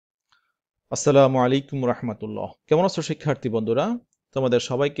আসসালামু আলাইকুম রহমতুল্লাহ। কেমন আছো শিক্ষার্থী বন্ধুরা? তোমাদের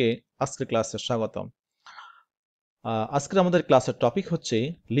সবাইকে আজকের ক্লাসে স্বাগতম। আজকের আমাদের ক্লাসের টপিক হচ্ছে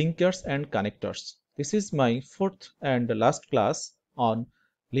linkers and connectors. This is my fourth and last class on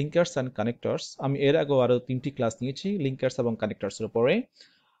linkers and connectors. আমি এর আগেও আরও 3টি ক্লাস নিয়েছি লিঙ্কার্স এবং কানেক্টরসের উপরে।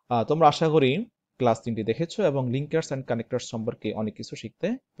 তোমরা আশা করি ক্লাস 3টি দেখেছো এবং লিঙ্কার্স অ্যান্ড কানেক্টরস সম্পর্কে অনেক কিছু শিখতে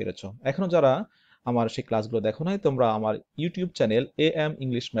পেরেছো। এখনো যারা আমার সেই ক্লাসগুলো দেখো নাই, তোমরা আমার YouTube channel AM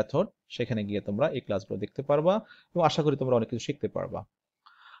English method, সেখানে গিয়ে তোমরা এই ক্লাসগুলো দেখতে পারবা এবং আশা করি তোমরা অনেক কিছু শিখতে পারবা।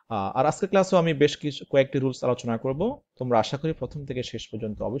 আর আজকের ক্লাসেও আমি বেশ কয়েকটি রুলস আলোচনা করব। তোমরা আশা করি প্রথম থেকে শেষ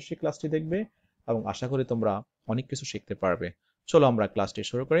পর্যন্ত অবশ্যই ক্লাসটি দেখবে এবং আশা করি তোমরা অনেক কিছু শিখতে পারবে। চলো আমরা ক্লাসটি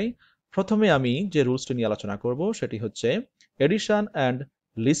শুরু করি। প্রথমে আমি যে রুলসটি নিয়ে আলোচনা করব সেটি হচ্ছে addition and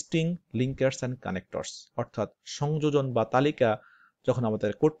listing linkers and connectors, অর্থাৎ সংযোজন বা তালিকা যখন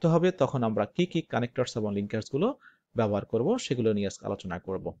আমাদের করতে হবে তখন আমরা কি কি কানেক্টরস এবং লিঙ্কার্স গুলো ব্যবহার করব সেগুলো নিয়ে আলোচনা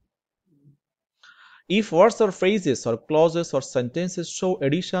করব। If words or phrases or clauses or sentences show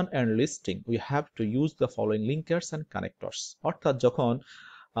addition and listing, we have to use the following linkers and connectors. অর্থাৎ যখন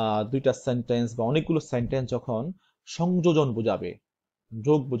দুইটা সেন্টেন্স বা অনেকগুলো সেন্টেন্স যখন সংযোজন বোঝাবে,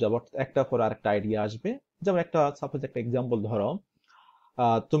 যোগ বোঝাবে, অর্থাৎ একটা পর আরেকটা আইডিয়া আসবে। যেমন সাপোজ একটা এক্সাম্পল ধরো,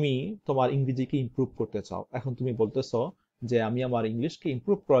 তুমি তোমার ইংরেজিকে ইমপ্রুভ করতে চাও। এখন তুমি বলতেছো যে আমি আমার ইংলিশকে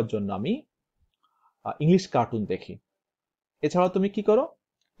ইমপ্রুভ করার জন্য আমি ইংলিশ কার্টুন দেখি। এছাড়াও তুমি কি করো?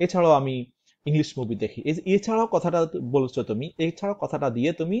 এছাড়াও আমি ইংলিশ মুভি দেখি। এছাড়াও কথাটা বলছো তুমি, এছাড়াও কথাটা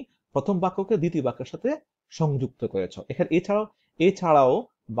দিয়ে তুমি প্রথম বাক্যকে দ্বিতীয় বাক্যের সাথে সংযুক্ত করেছো। এখানে এছাড়াও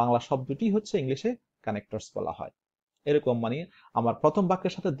বাংলা শব্দটি হচ্ছে ইংলিশে কানেক্টরস বলা হয়। এরকম মানে আমার প্রথম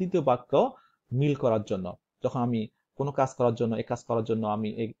বাক্যের সাথে দ্বিতীয় বাক্য মিল করার জন্য, যখন আমি কোনো কাজ করার জন্য, এই কাজ করার জন্য আমি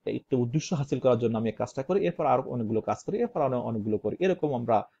একটা উদ্দেশ্য হাসিল করার জন্য আমি এই কাজটা করি, এরপর আরো অনেকগুলো কাজ করি, এরপর আরো অনেকগুলো করি, এরকম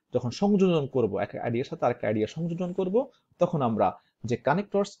আমরা যখন সংযোজন করব, এক আইডিয়ার সাথে আরেকটা আইডিয়া সংযোজন করব, তখন আমরা যে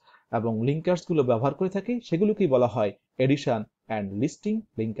কানেক্টরস এবং লিঙ্কার্স গুলো ব্যবহার করে থাকি সেগুলোকেই বলা হয় addition and listing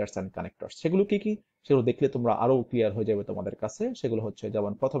linkers and connectors. সেগুলো কি কি সেগুলো দেখলে তোমরা আরো ক্লিয়ার হয়ে যাবে তোমাদের কাছে। সেগুলো হচ্ছে,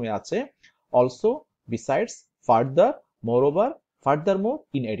 যেমন প্রথমে আছে also, besides, further, moreover, ফার্দারমোর,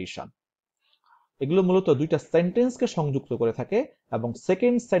 in addition. এগুলো মূলত দুইটা সেন্টেন্সকে সংযুক্ত করে থাকে এবং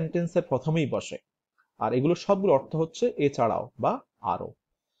সেকেন্ড সেন্টেন্সের প্রথমেই বসে। আর এগুলো সবগুলো অর্থ হচ্ছে এছাড়াও বা আরো।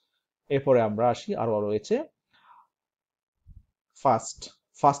 এরপরে আমরা আসি, আরো রয়েছে first,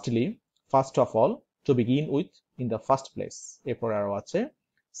 firstly, first of all, to begin with, in the first place. এরপরে আরো আছে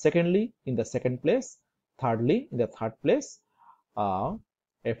secondly, in the second place, thirdly, in the third place.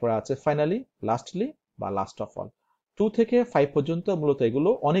 এরপরে আছে ফাইনালি, লাস্টলি বা লাস্ট অফ অল। 2 থেকে 5 পর্যন্ত মূলত এগুলো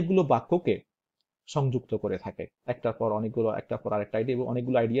অনেকগুলো বাক্যকে সংযুক্ত করে থাকে। একটার পর অনেকগুলো, একটার পর আরেকটা আইডিয়া,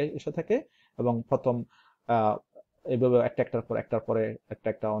 অনেকগুলো আইডিয়া এসে থাকে এবং প্রথম এভাবে একটার পরে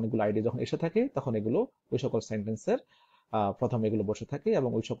একটা অনেকগুলো আইডিয়া যখন এসে থাকে তখন এগুলো ওই সকল সেন্টেন্সের প্রথম এগুলো বসে থাকে এবং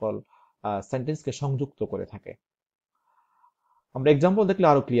ওই সকল সেন্টেন্সকে সংযুক্ত করে থাকে। আমরা এক্সাম্পল দেখলে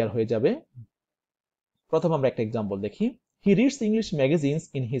আরো ক্লিয়ার হয়ে যাবে। প্রথম আমরা একটা এক্সাম্পল দেখি। He reads English magazines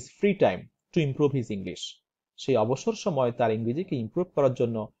in his free time to improve his English. সেই অবসর সময় তার ইংরেজিকে ইমপ্রুভ করার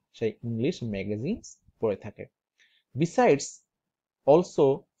জন্য সেই ইংলিশ ম্যাগাজিনস পড়ে থাকে। বিসাইডস, অলসো,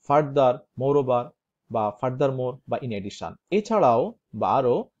 ফার্দার, মোরওভার বা ফার্দারমোর বা ইন এডিশন। এছাড়াও বা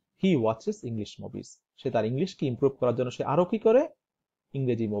আরো, হি ওয়াচেস ইংলিশ মুভিজ। সে তার ইংলিশকে ইমপ্রুভ করার জন্য সে আরো কি করে?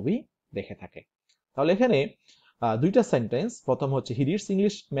 ইংরেজি মুভি দেখে থাকে। তাহলে এখানে দুইটা সেন্টেন্স, প্রথম হচ্ছে he reads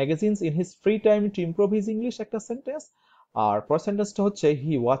English magazines in his free time to improve his English, একটা সেন্টেন্স। আর পরের সেন্টেন্সটা হচ্ছে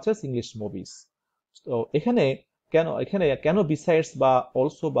হি ওয়াচেস ইংলিশ মুভিজ। তো এখানে কেন বিসাইডস বা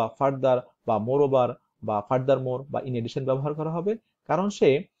অলসো বা ফার্দার বা মোরওভার বা ফার্দারমোর বা ইন এডিশন ব্যবহার করা হবে? কারণ সে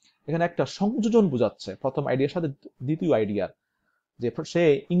এখানে একটা সংযোজন বোঝাচ্ছে প্রথম আইডিয়ার সাথে দ্বিতীয় আইডিয়ার, যে সে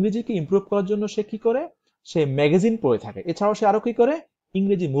ইংরেজিকে ইমপ্রুভ করার জন্য সে কি করে? সে ম্যাগাজিন পড়ে থাকে। এছাড়াও সে আরো কি করে?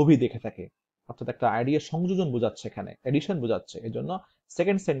 ইংরেজি মুভি দেখে থাকে। অর্থাৎ একটা আইডিয়ার সংযোজন বোঝাচ্ছে, এখানে এডিশন বোঝাচ্ছে। এই জন্য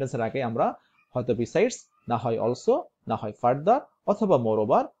সেকেন্ড সেন্টেন্সের আগে আমরা হয়তো বিসাইডস, না হয় অলসো, না হয় ফার্দার, অথবা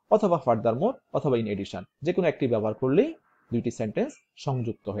মোরওভার, অথবা ফার্দারমোর, অথবা ইন এডিশন, যে কোনো একটি ব্যবহার করলেই দুইটি সেন্টেন্স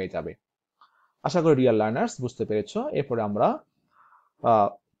সংযুক্ত হয়ে যাবে। আশা করি রিয়াল লার্নার্স বুঝতে পেরেছো। এরপরে আমরা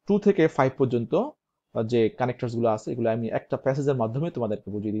 2 থেকে 5 পর্যন্ত যে কানেক্টরস গুলো আছে এগুলো আমি একটা প্যাসেজের মাধ্যমে তোমাদেরকে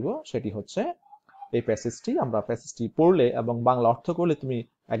বুঝিয়ে দিব। সেটি হচ্ছে এই প্যাসেজটি পড়লে এবং বাংলা অর্থ করলে তুমি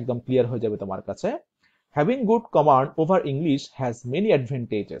একদম ক্লিয়ার হয়ে যাবে তোমার কাছে। Having good command over English has many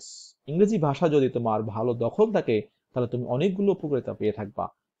advantages. ইংরেজি ভাষা যদি তোমার ভালো দখল থাকে তাহলে তুমি অনেকগুলো উপকারিতা পেয়ে থাকবা।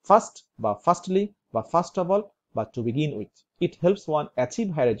 ফার্স্ট বা ফার্স্টলি বা ফার্স্ট অফ অল বা to begin with. It helps one achieve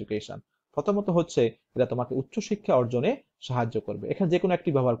higher education. প্রথমত হচ্ছে এটা তোমাকে উচ্চশিক্ষা অর্জনে সাহায্য করবে। এখানে যে কোনো একটি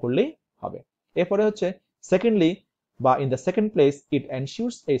ব্যবহার করলেই হবে। এরপরে হচ্ছে সেকেন্ডলি বা in the second place, it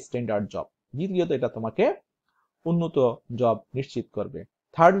ensures A standard job. দ্বিতীয়ত এটা তোমাকে উন্নত জব নিশ্চিত করবে।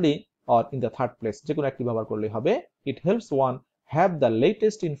 Thirdly, or in the third place, যে কোনো একটি ব্যবহার করলেই হবে। It helps one have the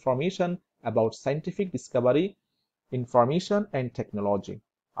latest information about scientific discovery, information and technology.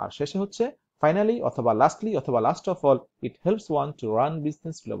 আর শেষে হচ্ছে finally অথবা lastly অথবা last of all, it helps one to run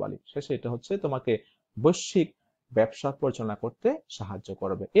business globally. শেষে এটা হচ্ছে তোমাকে বৈশ্বিক ব্যবসা পরিচালনা করতে সাহায্য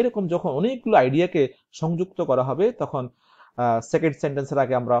করবে। এরকম যখন অনেকগুলো আইডিয়াকে সংযুক্ত করা হবে তখন সেকেন্ড সেন্টেন্সের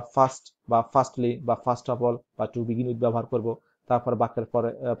আগে আমরা ফার্স্ট বা ফার্স্টলি বা ফার্স্ট অফ অল বা টু বিগিন উইথ ব্যবহার করব। তারপর বাক্যের পরে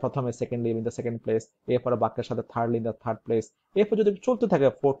প্রথমে secondly in the second place, এরপরে বাক্যের সাথে thirdly in the third place, এরপর যদি চলতে থাকে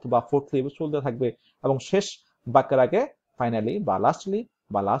ফোর্থ বা ফোর্থলি চলতে থাকবে এবং শেষ বাক্যের আগে ফাইনালি বা লাস্টলি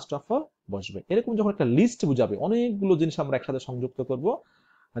বা লাস্ট অফ অল বসবে। এরকম যখন একটা লিস্ট বুঝাবে, অনেকগুলো জিনিস আমরা একসাথে সংযুক্ত করব,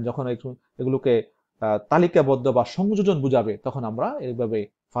 যখন এগুলোকে তালিকাবদ্ধ বা সংযোজন বুঝাবে তখন আমরা এইভাবে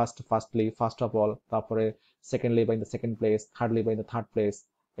ফার্স্টলি, ফার্স্ট অফ অল, তারপরে সেকেন্ডলি বা in the second place, thirdly বা ইন দ্য থার্ড প্লেস,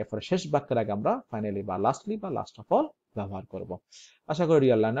 এরপরে শেষ বাক্যের আগে আমরা ফাইনালি বা লাস্টলি বা লাস্ট অফ অল ব্যবহার করব। আশা করি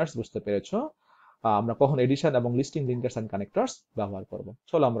রিয়াল লার্নার্স বুঝতে পেরেছো আমরা কখন এডিশন এবং লিস্টিং লিঙ্কার্স এন্ড কানেক্টরস ব্যবহার করব।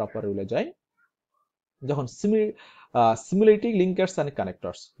 চলো আমরা পরে রুলে যাই। যখন সিমিলারিটি লিঙ্কার্স এন্ড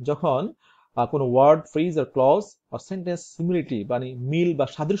কানেক্টরস, যখন কোনো ওয়ার্ড, ফ্রেজ আর ক্লজ আর সেন্টেন্স সিমিলারিটি মানে মিল বা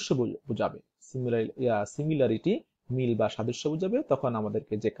সাদৃশ্য বোঝাবে, সিমিলারিটি মিল বা সাদৃশ্য বোঝাবে, তখন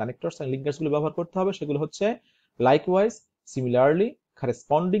আমাদেরকে যে কানেক্টরস এন্ড লিঙ্কার্স গুলো ব্যবহার করতে হবে সেগুলো হচ্ছে likewise, similarly,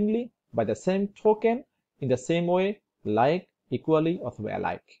 করেসপন্ডিংলি, by the same token, in the same way, like, equally অথবা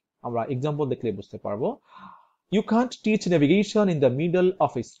অ্যালাইক। আমরা এক্সাম্পল দেখলে বুঝতে পারবো। You can't teach navigation in the middle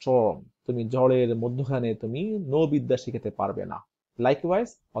of A Sturm, তুমি ঝড়ের মধ্যখানে তুমি নৌবিদ্যা শিখাতে পারবে না। লাইকওয়াইজ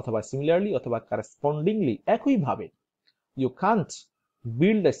অথবা সিমিলারলি অথবা করেসপন্ডিংলি একইভাবে, you can't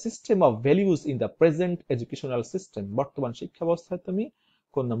build a system of values in the present educational system, বর্তমান শিক্ষা ব্যবস্থায় তুমি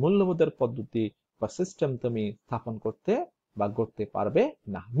কোন মূল্যবোধের পদ্ধতি বা সিস্টেম তুমি স্থাপন করতে বা গড়তে পারবে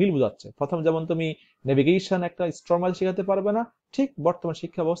না। মিল বোঝাচ্ছে। প্রথম যেমন তুমি নেভিগেশন একটা স্টর্মার শেখাতে পারবে না, ঠিক বর্তমান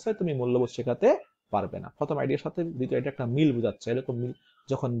শিক্ষা ব্যবস্থায় তুমি মূল্যবোধ শেখাতে পারবে না। প্রথম আইডিয়ার সাথে দ্বিতীয় আইডিয়া একটা মিল বোঝাচ্ছে। এরকম মিল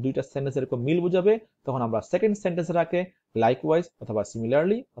যখন দুইটা সেন্টেন্স এরকম মিল বোঝাবে তখন আমরা সেকেন্ড সেন্টেন্সের আগে লাইকওয়াইজ অথবা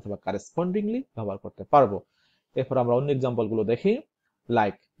সিমিলারলি অথবা করেসপন্ডিংলি ব্যবহার করতে পারবো। এরপর আমরা অন্য এক্সাম্পল গুলো দেখি।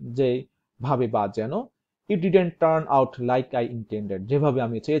 লাইক, যে ভাবে বা যেন, ইট didn't turn out like I intended, যেভাবে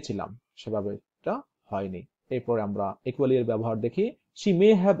আমি চেয়েছিলাম সেভাবে এটা হয়নি। এরপরে আমরা ইকুয়ালি এর ব্যবহার দেখি। She may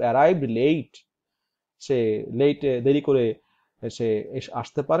have arrived late, সে লেটে দেরি করে সে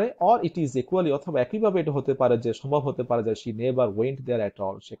আসতে পারে। অর ইট ইজ ইকুয়ালি, অথবা একইভাবে এটা হতে পারে যে সম্ভব হতে পারে যে she never went there at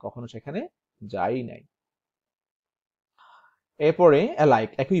all, সে কখনো সেখানে যাই নাই। এরপরে অ্যালাইক,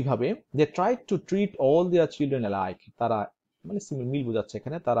 একইভাবে, they try to treat all their children alike, তারা মানে মিল বোঝাচ্ছে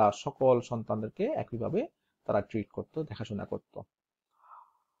এখানে, তারা সকল সন্তানদেরকে একইভাবে তারা ট্রিট করতো, দেখাশোনা করতো।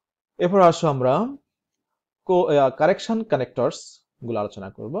 এরপর আসো আমরা কারেকশন কানেক্টরস গুলো আলোচনা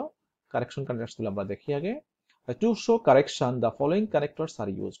করব। কারেকশন কানেক্টরস গুলো আমরা দেখি আগে। To show correction the following connectors are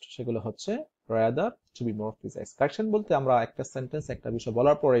used, সেগুলো হচ্ছে rather, two be more precise. Correction বলতে আমরা একটা সেন্টেন্স একটা বিষয়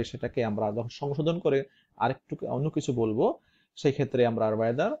বলার পরে সেটাকে আমরা যখন সংশোধন করে আরেকটু অন্য কিছু বলবো সেই ক্ষেত্রে আমরা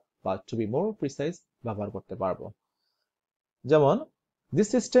রাদার বা টু বি মোর প্রিসাইজ ব্যবহার করতে পারবো। যেমন this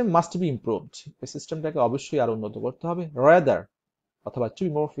system must be improved, এই সিস্টেমটাকে অবশ্যই আরো উন্নত করতে হবে। রাদার অথবা two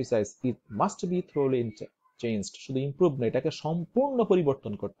be more precise, it must be thoroughly changed, শুধু ইমপ্রুভ না, এটাকে সম্পূর্ণ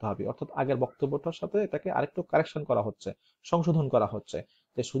পরিবর্তন করতে হবে। অর্থাৎ আগের বক্তব্যটার সাথে এটাকে আরেকটু কারেকশন করা হচ্ছে, সংশোধন করা হচ্ছে,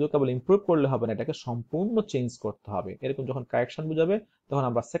 যে শুধু কেবল ইমপ্রুভ করলে হবে না, এটাকে সম্পূর্ণ চেঞ্জ করতে হবে। এরকম যখন কারেকশন বুঝাবে তখন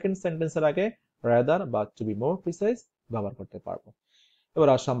আমরা সেকেন্ড সেন্টেন্সের আগে রাদার বা টু বি মোর প্রিসাইজ ব্যবহার করতে পারবো। এবার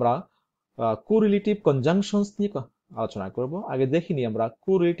আসো আমরা কোরিলেটিভ কনজাংশনস নিয়ে আলোচনা করব। আগে দেখিনি আমরা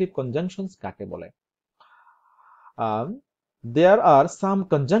কোরিলেটিভ কনজাংশনস কাকে বলে। There are some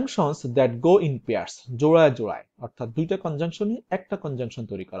conjunctions that go in pairs, জোড়ায় জোড়ায়, অর্থাৎ দুইটা কনজাংশনই একটা কনজাংশন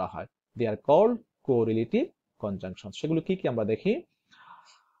তৈরি করা হয়। They are called correlative conjunctions. সেগুলো কি কি আমরা দেখি।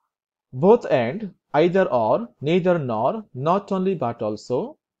 Both and, either or, neither nor, not only but also,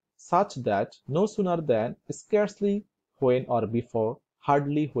 such that, no sooner than, scarcely, when or before,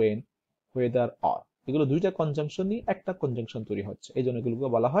 hardly when, whether or, এগুলো দুইটা কনজাংশনই একটা কনজাংশন তৈরি হচ্ছে, এই জন্য এগুলোকে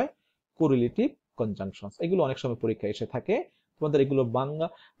বলা হয় কোরিলেটিভ কনজাংশনস। এগুলো অনেক সময় পরীক্ষায় এসে থাকে। তোমাদের এগুলো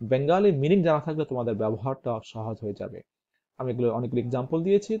বেঙ্গালি মিনিং জানা থাকলে তোমাদের ব্যবহারটা সহজ হয়ে যাবে। আমি এগুলো অনেকগুলো এক্সাম্পল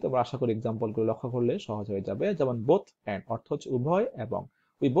দিয়েছি, তোমরা আশা করি এক্সাম্পলগুলো লক্ষ্য করলে সহজ হয়ে যাবে। যেমন বোথ এন্ড, অর্থ হচ্ছে উভয়, এবং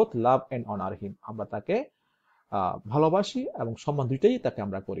we both love and honour হিম, আমরা তাকে ভালোবাসি এবং সম্মান দুইটাই তাকে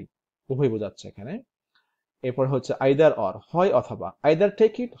আমরা করি, উভয় বোঝাচ্ছে এখানে। এরপর হচ্ছে আইদার অর, হয় অথবা, আইদার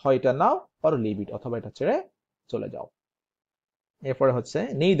টেক ইট, হয় এটা নাও, অর লিভ ইট, অথবা এটা ছেড়ে চলে যাও। এরপরে হচ্ছে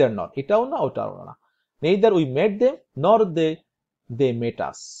নেইদার নর, এটাও না ওটাও না। নেইদার উই মেট দেম নর দে মেট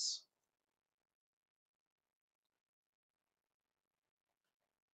আস।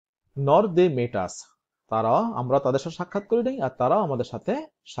 নর দে মেট আস, আমরা তাদের সাথে সাক্ষাৎ করি নাই আর তারাও আমাদের সাথে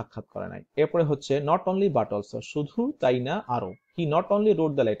সাক্ষাৎ করে নাই। এরপরে হচ্ছে নট অনলি বাট অলসো, শুধু তাই না আরো। He not only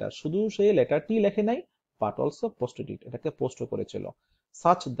wrote the letter, শুধু সে লেটারটি লেখে নাই, বাট অলসো পোস্টেড ইট, এটাকে পোস্ট করেছিল।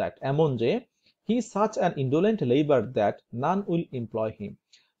 সাচ দ্যাট, এমন যে, হি such an indolent labour that none will employ হিম,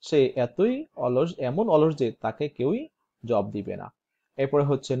 সে এতই অলস, এমন অলস যে তাকে কেউই জব দিবে না। এরপরে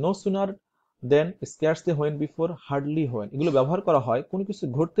হচ্ছে no sooner then scarcely when before hardly when, এগুলো ব্যবহার করা হয় কোনো কিছু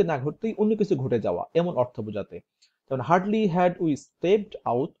ঘটতে না ঘটতেই অন্য কিছু ঘটে যাওয়া এমন অর্থ বোঝাতে। যেমন hardly had we stepped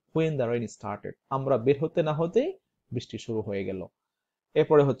out when the rain started, আমরা বের হতে না হতেই বৃষ্টি শুরু হয়ে গেল।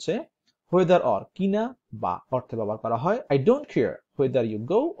 এরপরে হচ্ছে হোয়েদার অর, কিনা বা অর্থে ব্যবহার করা হয়। I don't care whether you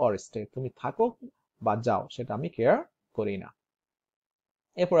go or stay, তুমি থাকো বা যাও সেটা আমি কেয়ার করি না।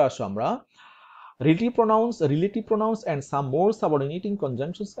 এরপরে আসো আমরা relative pronouns and some more subordinating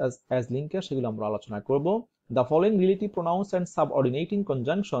conjunctions as linker, সেগুলো আমরা আলোচনা করব। The following relative pronouns and subordinating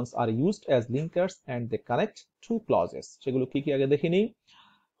conjunctions are used as linkers and they connect two clauses. সেগুলো কি কি আগে দেখে নিই।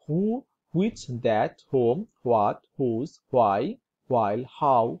 who, which, that, whom, what, whose, why, while,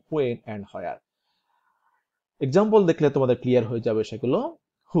 how, when and where. Example দেখলে তোমাদের ক্লিয়ার হয়ে যাবে সেগুলো।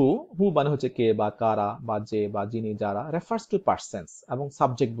 হু মানে হচ্ছে কে বা কারা বা যে বা যিনি যারা, রেফার্স টু পারসনস এবং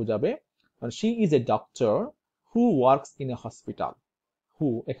সাবজেক্ট বোঝাবে। She is a doctor who works in a hospital. হু,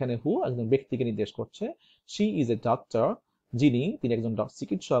 এখানে হু একজন ব্যক্তিকে নির্দেশ করছে। শি ইজ এ ডক্টর, যিনি, তিনি একজন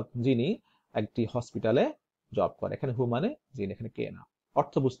চিকিৎসক যিনি একটি হসপিটালে জব করে। এখানে হু মানে যিনি, এখানে কে না।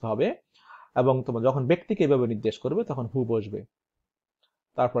 অর্থ বুঝতে হবে এবং তোমরা যখন ব্যক্তিকে এভাবে নির্দেশ করবে তখন হু বসবে।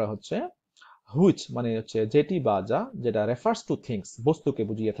 তারপরে হচ্ছে হুইচ মানে হচ্ছে যেটি বা যা, যেটা রেফার্স টু থিংস, বস্তুকে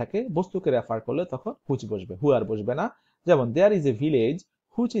বুঝিয়ে থাকে, বস্তুকে রেফার করলে তখন হুইচ বসবে, হু আর বসবে না। যেমন there is a village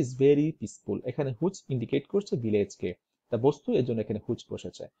which is very peaceful, এখানে হুইচ ইন্ডিকেট করছে ভিলেজকে, তা বস্তু এর জন্য এখানে হুইচ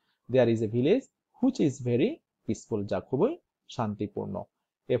বসেছে। There is a village which is very peaceful, যা খুবই শান্তিপূর্ণ।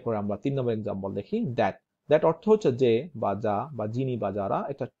 এরপর আমরা 3 নম্বর এক্সাম্পল দেখি। দ্যাট অর্থ হচ্ছে যে বা যা বা যিনি বা যারা,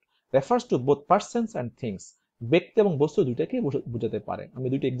 এটা refers to both persons and things, ব্যক্তি এবং বস্তু দুইটাকে বোঝাতে পারে। আমি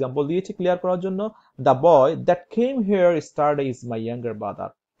দুইটা এক্সাম্পল দিয়েছি ক্লিয়ার করার জন্য। The boy that came here স্টারডে is my younger brother,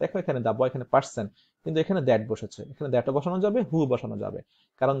 দেখো এখানে দ্য বয় এখানে পারসন, কিন্তু এখানে দ্যাট বসেছে, এখানে দ্যাটও বসানো যাবে, হু বসানো যাবে,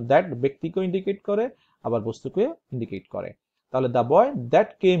 কারণ দ্যাট ব্যক্তিকে ইন্ডিকেট করে আবার বস্তুকে ইন্ডিকেট করে। তাহলে the boy that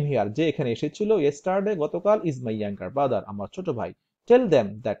came here, যে এখানে এসেছিল, ইয়েস্টারডে গতকাল, ইজ মাই ইয়াঙ্গার ব্রাদার আমার ছোট ভাই। Tell them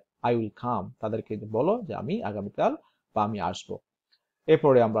that I will come, তাদেরকে বলো যে আমি আগামীকাল বা আমি আসবো।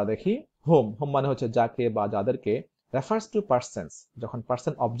 এরপরে আমরা দেখি হোম মানে হচ্ছে যাকে বা যাদেরকে, রেফার্স টু পারসনস, যখন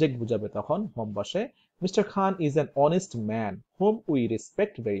পারসন অবজেক্ট বুঝাবে তখন হোম বসে। Mister Khan is an honest man home we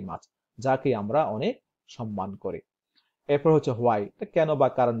respect very much, যাকে আমরা অনেক সম্মান করি। এরপর হচ্ছে হোয়াই, কেন বা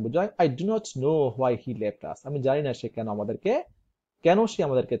কারণ বোঝায়। I do not know why he left আস, আমি জানি না সে সে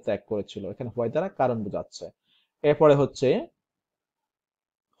আমাদেরকে ত্যাগ করেছিল, এখানে হোয়াই দ্বারা কারণ বোঝাচ্ছে। এরপরে হচ্ছে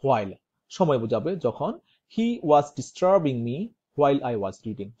হোয়াইল, সময় বোঝাবে, যখন হি ওয়াজ disturbing me while I was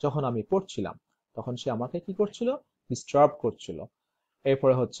reading, যখন আমি পড়ছিলাম তখন সে আমাকে কি করছিল, ডিস্টার্ব করছিল।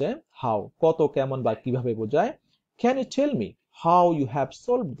 এরপরে হচ্ছে হাউ, কত, কেমন বা কিভাবে বোঝায়। Can you tell me how you have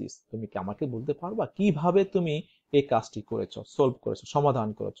solved this, তুমি কি আমাকে বলতে পারবা কিভাবে তুমি এই কাজটি করেছো, সলভ করেছো, সমাধান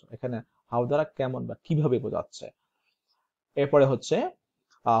করেছো। এখানে হাউ দ্বারা কেমন বা কিভাবে বোঝাচ্ছে। এরপরে হচ্ছে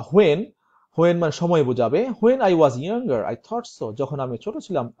হোয়েন মানে সময় বোঝাবে। When I was younger I thought so, যখন আমি ছোট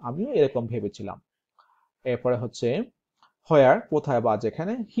ছিলাম আমিও এরকম ভেবেছিলাম। এরপরে হচ্ছে হোয়ার, কোথায় বা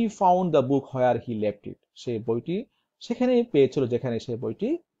যেখানে। He found the book where he left ইট, সে বইটি সেখানে পেয়েছিল যেখানে সে বইটি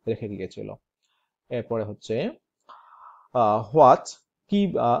রেখে গিয়েছিল। এরপরে হচ্ছে হোয়াট,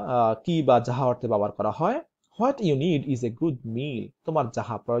 কি বা যাহা অর্থে ব্যবহার করা হয়। What you need is a good মিল, তোমার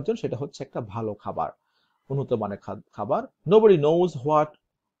যাহা প্রয়োজন সেটা হচ্ছে একটা ভালো খাবার, উন্নত মানের খাবার। Nobody knows what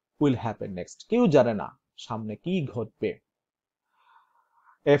will happen next, কেউ জানে না সামনে কি ঘটবে।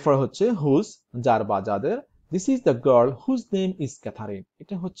 এরপর হচ্ছে হুজ, যার বা যাদের। This is the girl whose name is Catherine,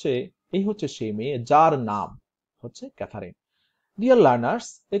 এই হচ্ছে সেই মেয়ে যার নাম হচ্ছে ক্যাথারিন। ডিয়ার লার্নার্স,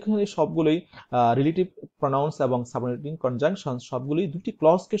 এখানে সবগুলোই রিলেটিভ প্রনাউন্স এবং সাবঅর্ডিনেটিং কনজাংশন সবগুলোই দুটি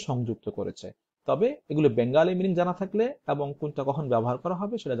ক্লজকে সংযুক্ত করেছে। তবে এগুলো বেঙ্গালি মিনিং জানা থাকলে এবং কোনটা কখন ব্যবহার করা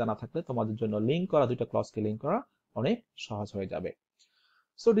হবে সেটা জানা থাকলে তোমাদের জন্য লিঙ্ক করা, দুইটা ক্লজকে লিঙ্ক করা অনেক সহজ হয়ে যাবে।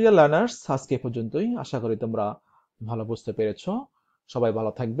 সো ডিয়ার লার্নার্স, আজকে পর্যন্তই। আশা করি তোমরা ভালো বুঝতে পেরেছো। সবাই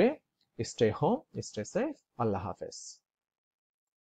ভালো থাকবে। Stay home, stay safe. আল্লাহ হাফেজ।